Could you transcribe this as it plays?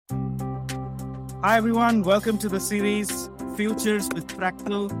Hi everyone, welcome to the series Futures with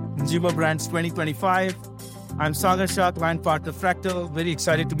Fractal Consumer Brands 2025. I'm Sagar Shah, client partner Fractal. Very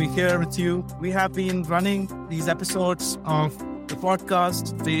excited to be here with you. We have been running these episodes of the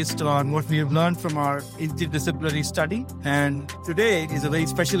podcast based on what we have learned from our interdisciplinary study. And today is a very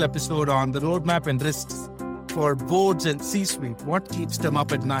special episode on the roadmap and risks for boards and C-suite. What keeps them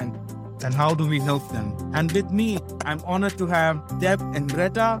up at night and how do we help them? And with me, I'm honored to have Deb and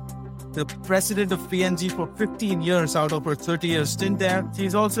Greta, the president of P&G for 15 years out of her 30-year stint there.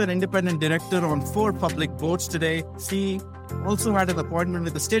 She's also an independent director on 4 public boards today. She also had an appointment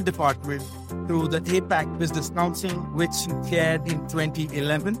with the State Department through the APAC Business Council, which she chaired in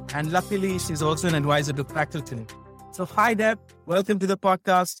 2011. And luckily, she's also an advisor to Fractal today. So hi, Deb. Welcome to the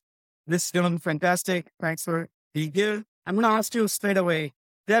podcast. This is going to be fantastic. Thanks for being here. I'm going to ask you straight away.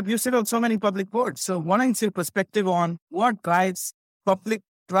 Deb, you sit on so many public boards. So what is your perspective on what guides public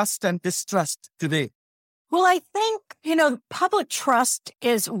trust and distrust today? Well, I think, public trust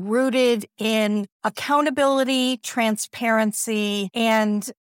is rooted in accountability, transparency, and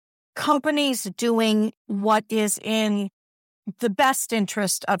companies doing what is in the best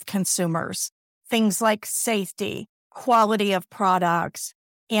interest of consumers. Things like safety, quality of products,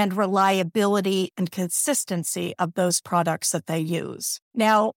 and reliability and consistency of those products that they use.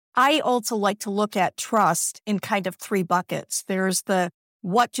 Now, I also like to look at trust in kind of 3 buckets. There's the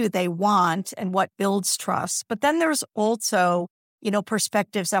what do they want and what builds trust. But then there's also,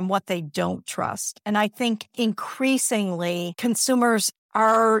 perspectives on what they don't trust. And I think increasingly consumers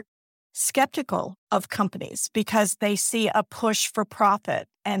are skeptical of companies because they see a push for profit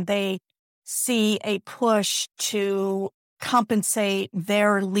and they see a push to compensate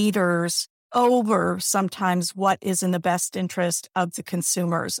their leaders over sometimes what is in the best interest of the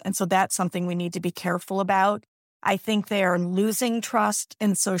consumers. And so that's something we need to be careful about. I think they are losing trust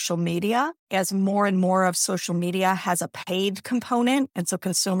in social media as more and more of social media has a paid component. And so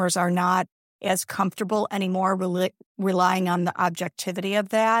consumers are not as comfortable anymore relying on the objectivity of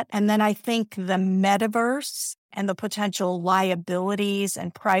that. And then I think the metaverse and the potential liabilities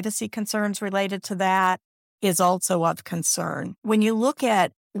and privacy concerns related to that is also of concern. When you look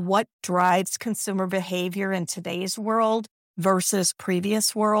at what drives consumer behavior in today's world versus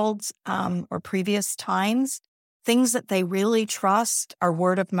previous worlds or previous times, things that they really trust are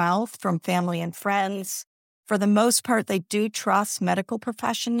word of mouth from family and friends. For the most part, they do trust medical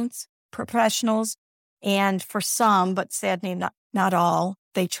professionals, and for some, but sadly not all,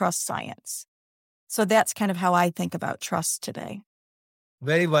 they trust science. So that's kind of how I think about trust today.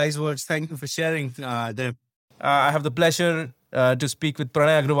 Very wise words. Thank you for sharing, Deb. I have the pleasure to speak with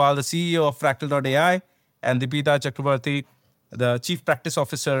Pranay Agrawal, the CEO of Fractal.ai, and Deepita Chakrabarti, the Chief Practice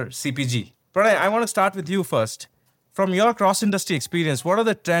Officer, CPG. Pranay, I want to start with you first. From your cross-industry experience, what are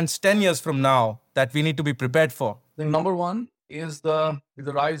the trends 10 years from now that we need to be prepared for? The number one is the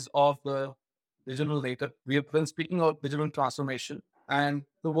rise of the digital native. We have been speaking of digital transformation, and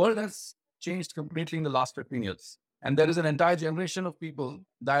the world has changed completely in the last 15 years. And there is an entire generation of people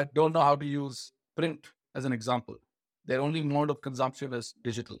that don't know how to use print as an example. Their only mode of consumption is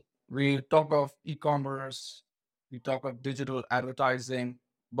digital. We talk of e-commerce, we talk of digital advertising,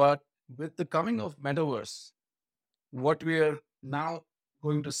 but with the coming of metaverse, what we are now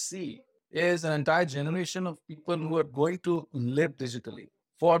going to see is an entire generation of people who are going to live digitally.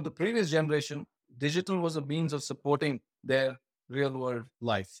 For the previous generation, digital was a means of supporting their real world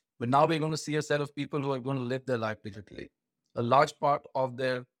life. But now we're going to see a set of people who are going to live their life digitally. A large part of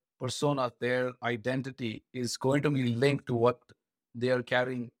their persona, their identity is going to be linked to what they are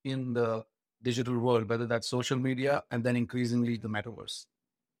carrying in the digital world, whether that's social media and then increasingly the metaverse.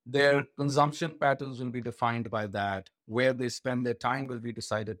 Their consumption patterns will be defined by that. Where they spend their time will be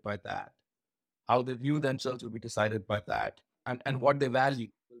decided by that. How they view themselves will be decided by that. And what they value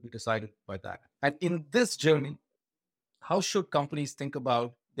will be decided by that. And in this journey, how should companies think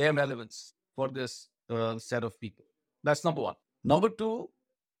about their relevance for this set of people? That's number one. Number two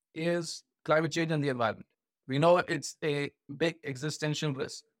is climate change and the environment. We know it's a big existential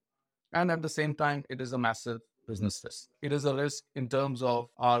risk. And at the same time, it is a massive business risk. It is a risk in terms of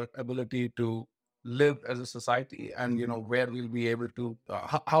our ability to live as a society and, where we'll be able to,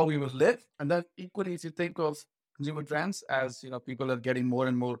 how we will live. And then equally, if you think of consumer trends as, people are getting more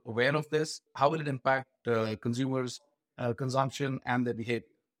and more aware of this, how will it impact consumers' consumption and their behavior?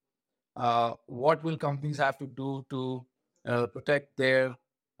 What will companies have to do to protect their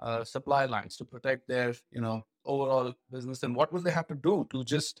supply lines, to protect their, overall business? And what will they have to do to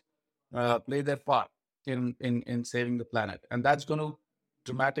just play their part in saving the planet? And that's going to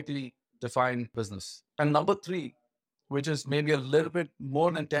dramatically define business. And number three, which is maybe a little bit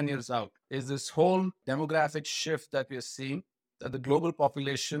more than 10 years out, is this whole demographic shift that we are seeing, that the global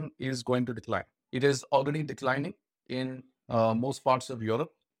population is going to decline. It is already declining in most parts of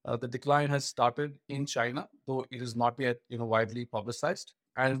Europe. The decline has started in China, though it is not yet widely publicized.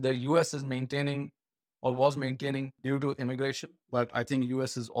 And the US is maintaining or was maintaining due to immigration, but I think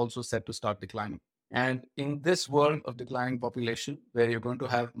US is also set to start declining. And in this world of declining population, where you're going to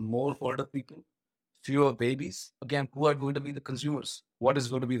have more older people, fewer babies, again, who are going to be the consumers? What is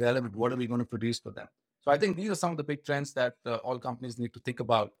going to be relevant? What are we going to produce for them? So I think these are some of the big trends that all companies need to think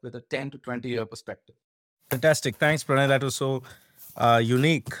about with a 10 to 20-year perspective. Fantastic. Thanks, Pranay. That was so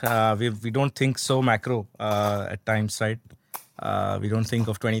unique. We don't think so macro at times, right? We don't think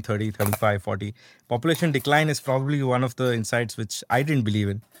of 20, 30, 35, 40. Population decline is probably one of the insights which I didn't believe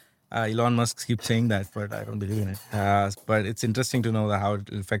in. Elon Musk keeps saying that, but I don't believe in it. But it's interesting to know how it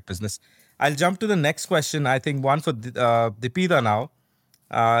will affect business. I'll jump to the next question. I think one for Deepida now.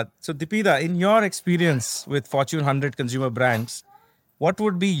 So Deepida, in your experience with Fortune 100 consumer brands, what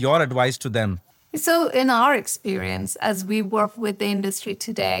would be your advice to them? So in our experience, as we work with the industry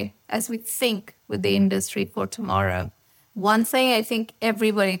today, as we think with the industry for tomorrow, one thing I think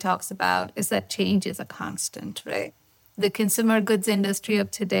everybody talks about is that change is a constant, right? The consumer goods industry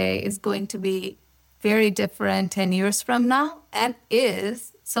of today is going to be very different 10 years from now and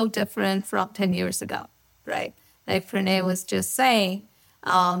is so different from 10 years ago, right? Like Pranay was just saying,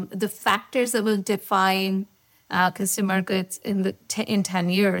 the factors that will define consumer goods in 10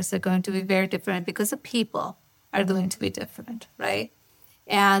 years are going to be very different because the people are going to be different, right?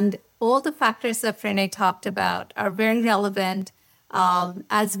 And all the factors that Pranay talked about are very relevant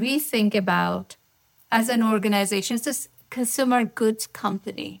as we think about, as an organization, it's a consumer goods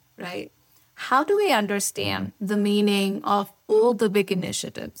company, right? How do we understand the meaning of all the big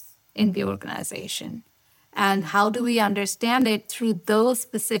initiatives in the organization? And how do we understand it through those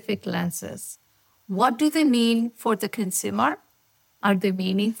specific lenses? What do they mean for the consumer? Are they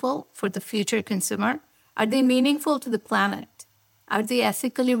meaningful for the future consumer? Are they meaningful to the planet? Are they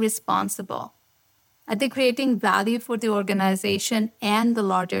ethically responsible? Are they creating value for the organization and the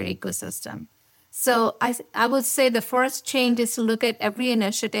larger ecosystem? So I would say the first change is to look at every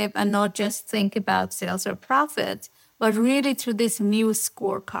initiative and not just think about sales or profits, but really through this new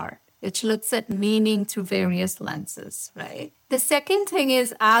scorecard, which looks at meaning through various lenses, right? The second thing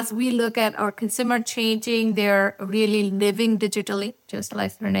is, as we look at our consumer changing, they're really living digitally, just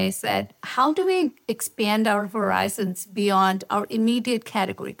like Pranay said, how do we expand our horizons beyond our immediate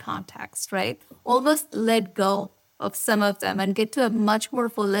category context, right? Almost let go of some of them and get to a much more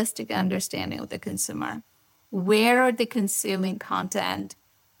holistic understanding of the consumer. Where are they consuming content?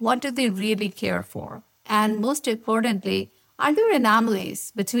 What do they really care for? And most importantly, are there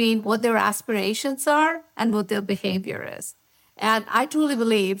anomalies between what their aspirations are and what their behavior is? And I truly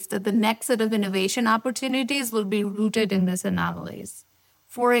believe that the next set of innovation opportunities will be rooted in these anomalies.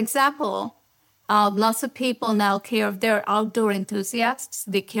 For example, lots of people now care, they're outdoor enthusiasts.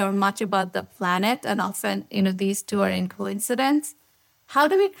 They care much about the planet, and often, these two are in coincidence. How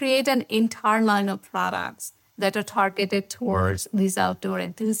do we create an entire line of products that are targeted towards these outdoor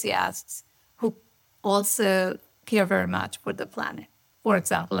enthusiasts who also care very much for the planet? For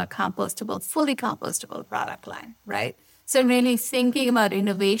example, a fully compostable product line, right? So really thinking about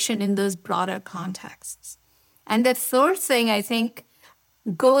innovation in those broader contexts. And the third thing, I think,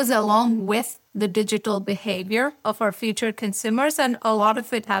 goes along with the digital behavior of our future consumers, and a lot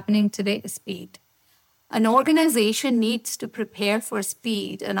of it happening today is speed. An organization needs to prepare for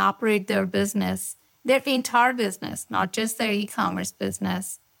speed and operate their business, their entire business, not just their e-commerce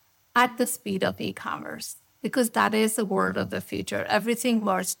business, at the speed of e-commerce, because that is the world of the future. Everything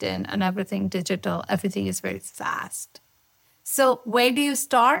merged in and everything digital, everything is very fast. So where do you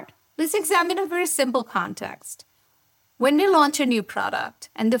start? Let's examine a very simple context. When you launch a new product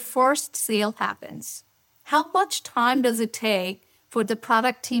and the first sale happens, how much time does it take for the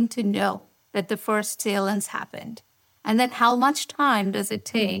product team to know that the first sale has happened? And then how much time does it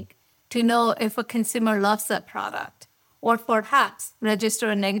take to know if a consumer loves that product or perhaps register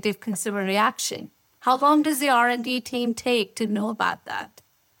a negative consumer reaction? How long does the R&D team take to know about that?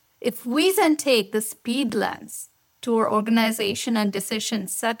 If we then take the speed lens to our organization and decision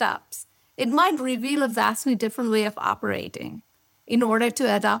setups, it might reveal a vastly different way of operating in order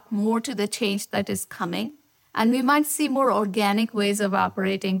to adapt more to the change that is coming. And we might see more organic ways of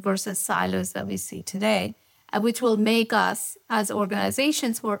operating versus silos that we see today, which will make us as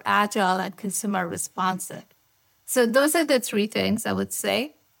organizations more agile and consumer responsive. So those are the three things I would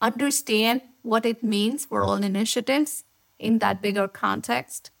say. Understand what it means for all initiatives in that bigger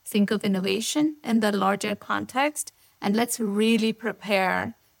context. Think of innovation in the larger context, And let's really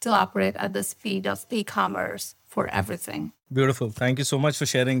prepare to operate at the speed of e-commerce for everything. Beautiful. Thank you so much for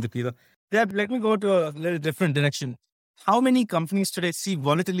sharing, Deepika. Deb, let me go to a little different direction. How many companies today see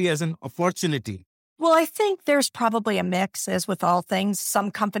volatility as an opportunity? Well, I think there's probably a mix, as with all things.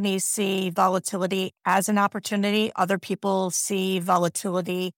 Some companies see volatility as an opportunity. Other people see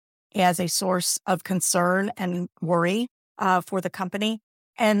volatility as a source of concern and worry for the company.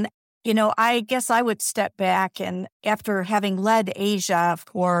 And, I guess I would step back, and after having led Asia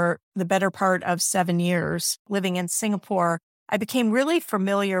for the better part of 7 years, living in Singapore, I became really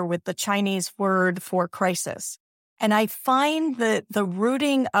familiar with the Chinese word for crisis. And I find that the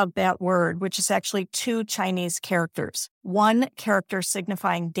rooting of that word, which is actually 2 Chinese characters, one character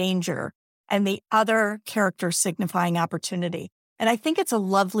signifying danger and the other character signifying opportunity. And I think it's a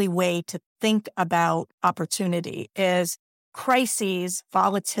lovely way to think about opportunity is crises,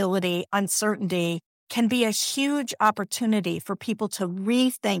 volatility, uncertainty can be a huge opportunity for people to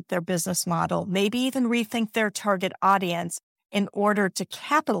rethink their business model, maybe even rethink their target audience in order to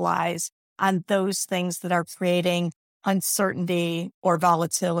capitalize on those things that are creating uncertainty or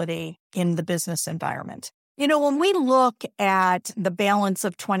volatility in the business environment. When we look at the balance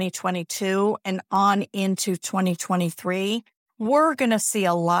of 2022 and on into 2023, we're going to see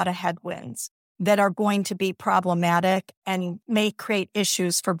a lot of headwinds that are going to be problematic and may create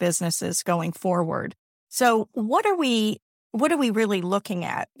issues for businesses going forward. So what are we really looking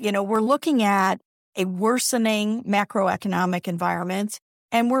at? We're looking at a worsening macroeconomic environment,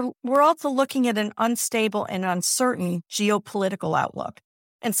 and we're also looking at an unstable and uncertain geopolitical outlook.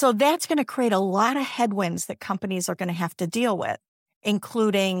 And so that's going to create a lot of headwinds that companies are going to have to deal with,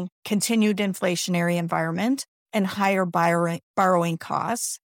 including continued inflationary environment and higher borrowing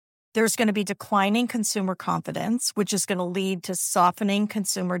costs. There's going to be declining consumer confidence, which is going to lead to softening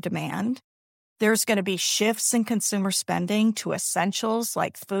consumer demand. There's going to be shifts in consumer spending to essentials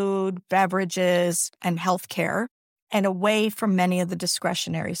like food, beverages, and healthcare, and away from many of the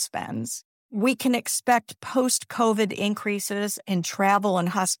discretionary spends. We can expect post-COVID increases in travel and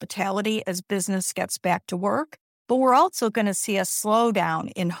hospitality as business gets back to work, but we're also going to see a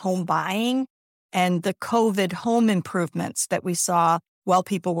slowdown in home buying and the COVID home improvements that we saw while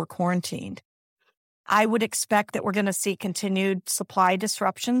people were quarantined. I would expect that we're going to see continued supply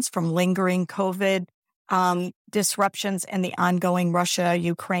disruptions from lingering COVID disruptions and the ongoing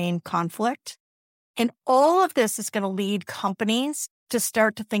Russia-Ukraine conflict. And all of this is going to lead companies to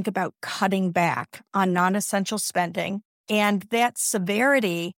start to think about cutting back on non-essential spending, and that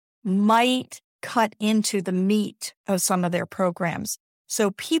severity might cut into the meat of some of their programs.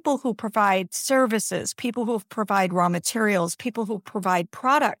 So people who provide services, people who provide raw materials, people who provide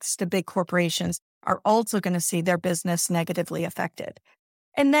products to big corporations are also going to see their business negatively affected.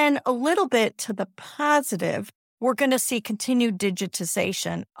 And then a little bit to the positive, we're going to see continued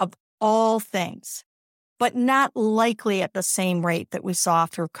digitization of all things, but not likely at the same rate that we saw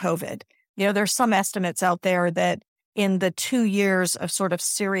through COVID. There's some estimates out there that in the 2 years of sort of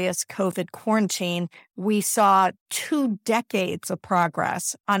serious COVID quarantine, we saw 2 decades of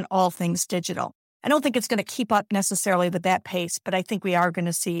progress on all things digital. I don't think it's going to keep up necessarily with that pace, but I think we are going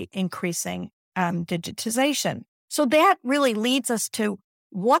to see increasing digitization. So that really leads us to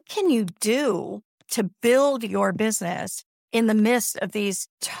what can you do to build your business in the midst of these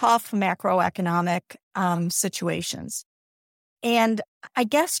tough macroeconomic situations? And I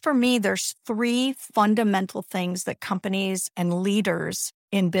guess for me, there's 3 fundamental things that companies and leaders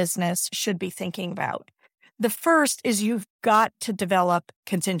in business should be thinking about. The first is you've got to develop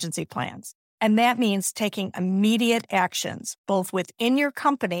contingency plans. And that means taking immediate actions, both within your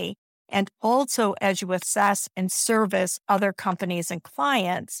company and also as you assess and service other companies and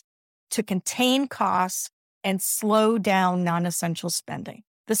clients to contain costs and slow down non-essential spending.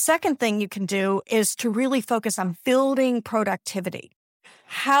 The second thing you can do is to really focus on building productivity.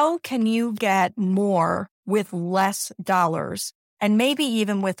 How can you get more with less dollars and maybe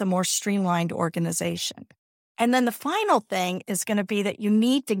even with a more streamlined organization? And then the final thing is going to be that you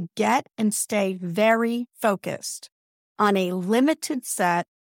need to get and stay very focused on a limited set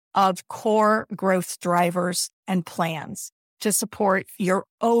of core growth drivers and plans to support your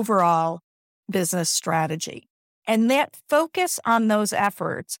overall business strategy. And that focus on those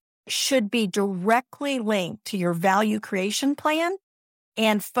efforts should be directly linked to your value creation plan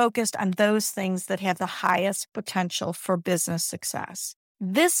and focused on those things that have the highest potential for business success.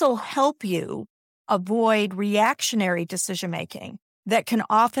 This will help you avoid reactionary decision-making that can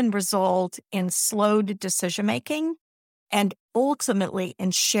often result in slowed decision-making and ultimately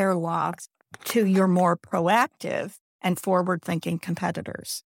in share loss to your more proactive and forward-thinking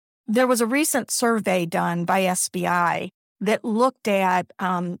competitors. There was a recent survey done by SBI that looked at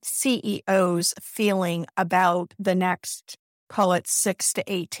CEOs' feeling about the next, call it 6 to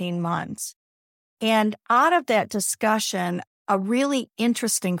 18 months. And out of that discussion, a really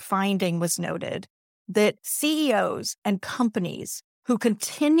interesting finding was noted that CEOs and companies who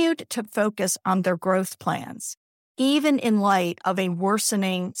continued to focus on their growth plans, even in light of a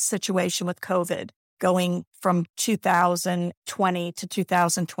worsening situation with COVID going from 2020 to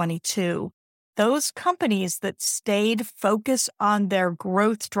 2022, those companies that stayed focused on their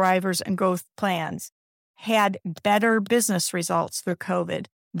growth drivers and growth plans had better business results through COVID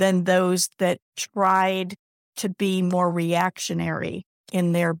than those that tried to be more reactionary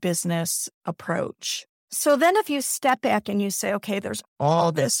in their business approach. So then if you step back and you say, okay, there's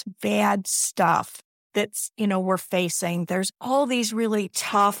all this bad stuff that's, we're facing. There's all these really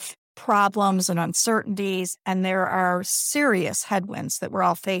tough problems and uncertainties, and there are serious headwinds that we're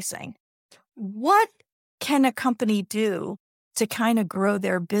all facing. What can a company do to kind of grow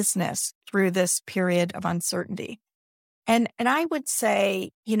their business through this period of uncertainty? And I would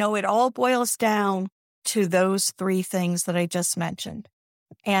say, it all boils down to those three things that I just mentioned.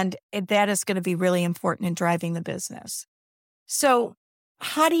 And that is going to be really important in driving the business. So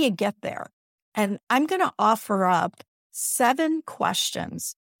how do you get there? And I'm going to offer up 7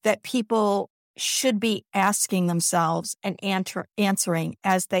 questions that people should be asking themselves and answering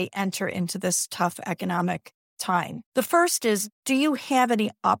as they enter into this tough economic time. The first is, do you have any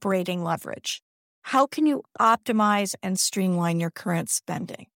operating leverage? How can you optimize and streamline your current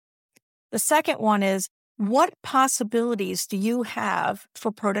spending? The second one is, what possibilities do you have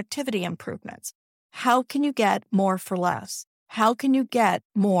for productivity improvements? How can you get more for less? How can you get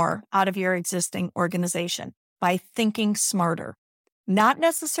more out of your existing organization? By thinking smarter, not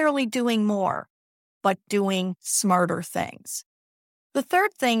necessarily doing more, but doing smarter things. The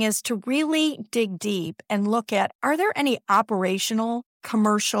third thing is to really dig deep and look at, are there any operational,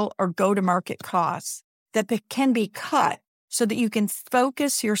 commercial, or go-to-market costs that can be cut so that you can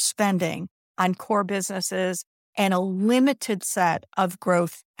focus your spending on core businesses and a limited set of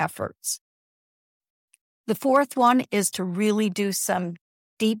growth efforts? The fourth one is to really do some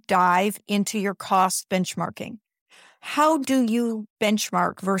deep dive into your cost benchmarking. How do you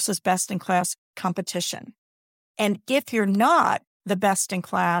benchmark versus best-in-class competition? And if you're not the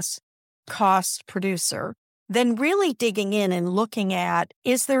best-in-class cost producer, then really digging in and looking at,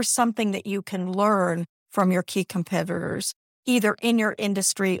 is there something that you can learn from your key competitors, either in your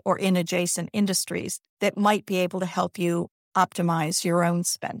industry or in adjacent industries, that might be able to help you optimize your own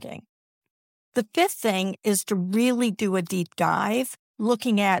spending? The fifth thing is to really do a deep dive,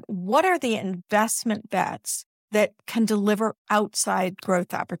 looking at what are the investment bets that can deliver outside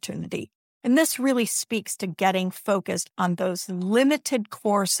growth opportunity. And this really speaks to getting focused on those limited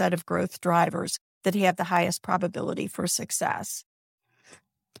core set of growth drivers that have the highest probability for success.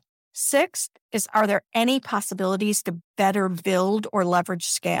 Sixth is, are there any possibilities to better build or leverage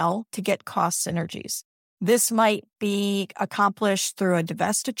scale to get cost synergies? This might be accomplished through a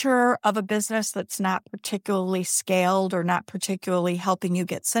divestiture of a business that's not particularly scaled or not particularly helping you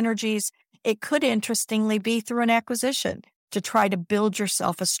get synergies. It could interestingly be through an acquisition to try to build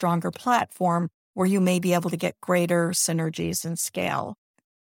yourself a stronger platform where you may be able to get greater synergies and scale.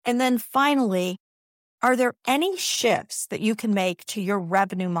 And then finally, are there any shifts that you can make to your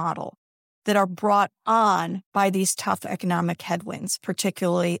revenue model that are brought on by these tough economic headwinds,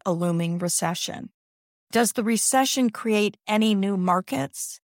 particularly a looming recession? Does the recession create any new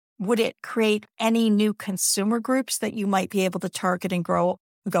markets? Would it create any new consumer groups that you might be able to target and go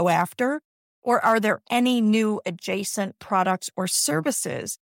after? Or are there any new adjacent products or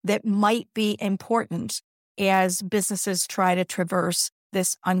services that might be important as businesses try to traverse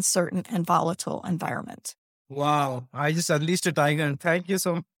this uncertain and volatile environment? Wow. I just unleashed a tiger, and thank you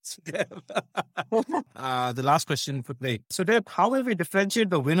so much, Deb. The last question for today. So Deb, how will we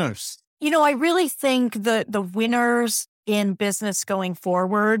differentiate the winners? I really think the winners in business going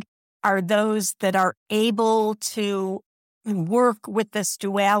forward are those that are able to work with this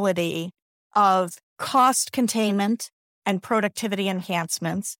duality of cost containment and productivity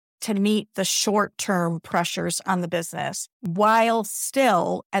enhancements to meet the short-term pressures on the business, while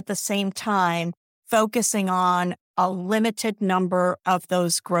still at the same time focusing on a limited number of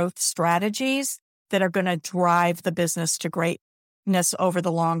those growth strategies that are going to drive the business to greatness over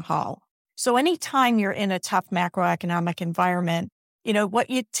the long haul. So anytime you're in a tough macroeconomic environment, what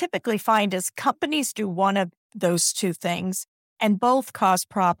you typically find is companies do one of those two things, and both cause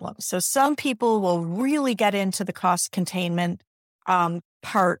problems. So some people will really get into the cost containment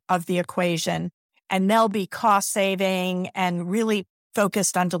part of the equation, and they'll be cost saving and really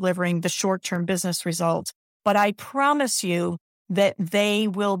focused on delivering the short-term business results. But I promise you that they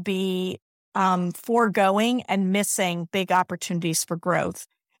will be foregoing and missing big opportunities for growth.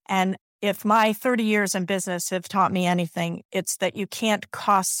 And if my 30 years in business have taught me anything, it's that you can't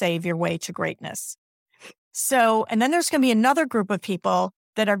cost save your way to greatness. So, and then there's going to be another group of people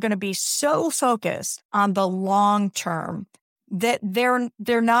that are going to be so focused on the long term that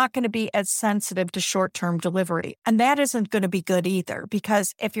they're not going to be as sensitive to short-term delivery. And that isn't going to be good either,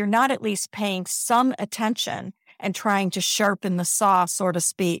 because if you're not at least paying some attention and trying to sharpen the saw, so to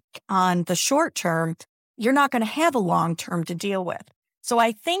speak, on the short term, you're not going to have a long term to deal with. So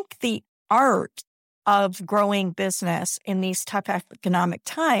I think the art of growing business in these tough economic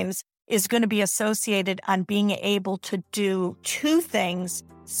times is going to be associated on being able to do two things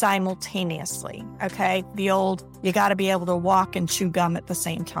simultaneously. Okay. The old, you got to be able to walk and chew gum at the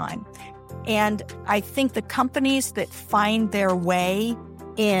same time. And I think the companies that find their way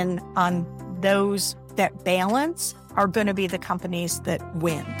in on those that balance are going to be the companies that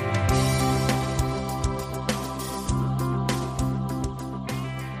win.